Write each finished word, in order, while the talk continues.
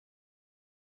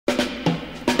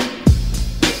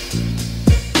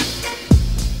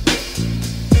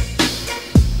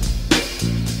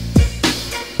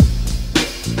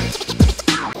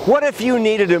What if you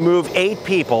needed to move 8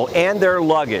 people and their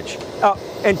luggage,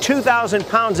 and 2,000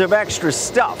 pounds of extra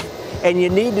stuff, and you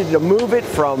needed to move it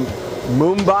from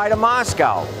Mumbai to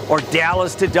Moscow or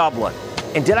Dallas to Dublin?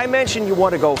 And did I mention you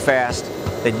want to go fast?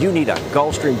 Then you need a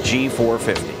Gulfstream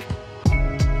G450.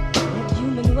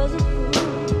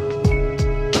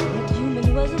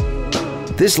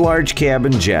 This large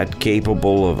cabin jet,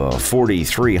 capable of a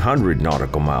 4,300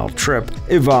 nautical mile trip,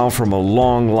 evolved from a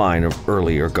long line of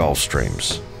earlier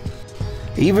Gulfstreams.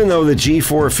 Even though the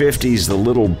G450 is the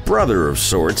little brother of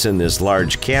sorts in this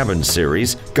large cabin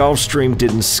series, Gulfstream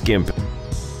didn't skimp.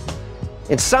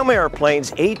 In some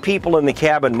airplanes, 8 people in the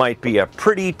cabin might be a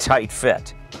pretty tight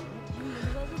fit.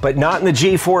 But not in the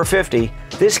G450.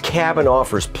 This cabin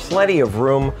offers plenty of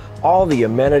room, all the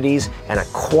amenities, and a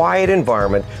quiet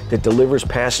environment that delivers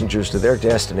passengers to their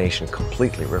destination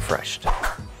completely refreshed.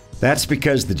 That's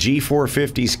because the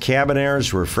G450's cabin air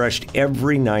is refreshed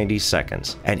every 90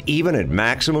 seconds. And even at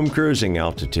maximum cruising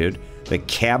altitude, the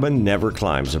cabin never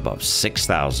climbs above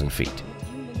 6,000 feet.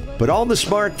 But all the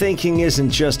smart thinking isn't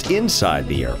just inside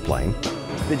the airplane.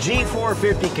 The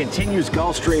G450 continues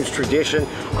Gulfstream's tradition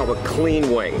of a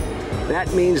clean wing.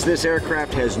 That means this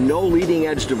aircraft has no leading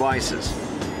edge devices.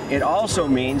 It also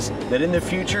means that in the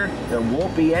future, there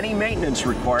won't be any maintenance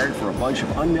required for a bunch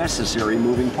of unnecessary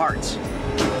moving parts.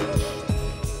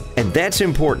 And that's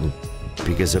important,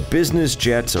 because a business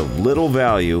jet's of little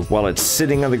value while it's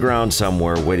sitting on the ground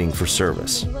somewhere waiting for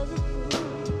service.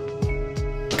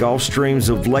 Gulfstreams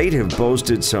of late have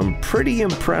boasted some pretty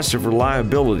impressive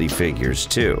reliability figures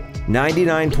too.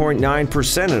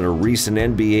 99.9% in a recent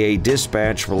NBA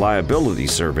Dispatch reliability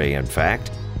survey, in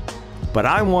fact. But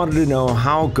I wanted to know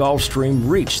how Gulfstream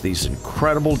reached these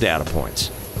incredible data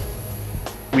points.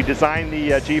 We designed the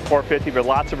G450 with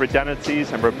lots of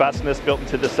redundancies and robustness built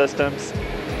into the systems.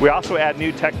 We also add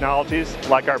new technologies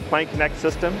like our Plane Connect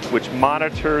system, which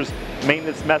monitors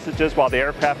maintenance messages while the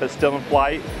aircraft is still in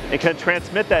flight and can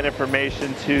transmit that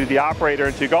information to the operator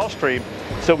and to Gulfstream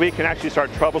so we can actually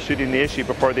start troubleshooting the issue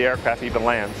before the aircraft even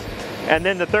lands. And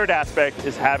then the third aspect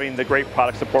is having the great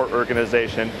product support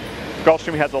organization.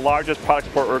 Gulfstream has the largest product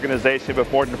support organization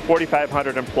with more than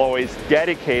 4,500 employees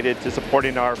dedicated to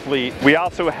supporting our fleet. We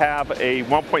also have a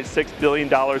 $1.6 billion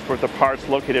worth of parts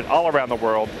located all around the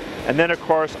world. And then, of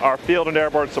course, our field and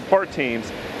airborne support teams,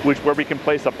 where we can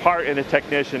place a part and a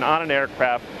technician on an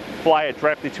aircraft, fly it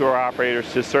directly to our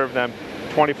operators to serve them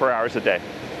 24 hours a day.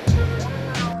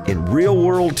 In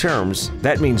real-world terms,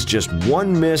 that means just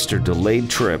one missed or delayed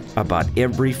trip about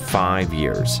every 5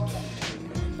 years.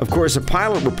 Of course, a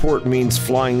pilot report means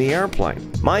flying the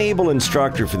airplane. My able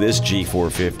instructor for this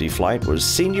G450 flight was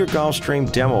senior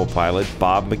Gulfstream demo pilot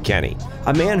Bob McKenney,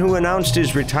 a man who announced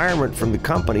his retirement from the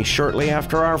company shortly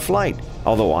after our flight,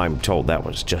 although I'm told that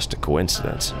was just a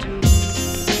coincidence.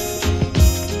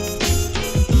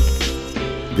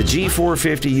 The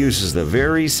G450 uses the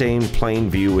very same plain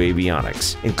view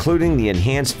avionics, including the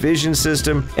enhanced vision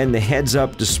system and the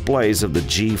heads-up displays of the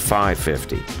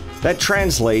G550. That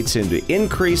translates into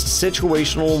increased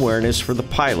situational awareness for the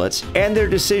pilots and their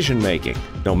decision-making,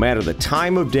 no matter the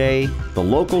time of day, the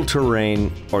local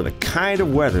terrain, or the kind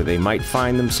of weather they might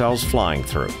find themselves flying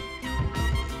through.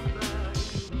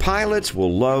 Pilots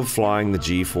will love flying the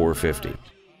G450,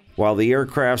 while the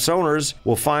aircraft's owners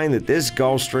will find that this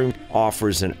Gulfstream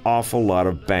offers an awful lot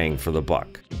of bang for the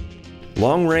buck.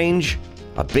 Long range,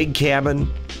 a big cabin,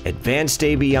 advanced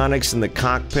avionics in the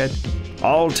cockpit,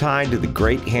 all tied to the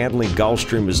great handling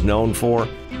Gulfstream is known for,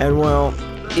 and well,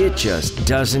 it just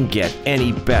doesn't get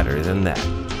any better than that.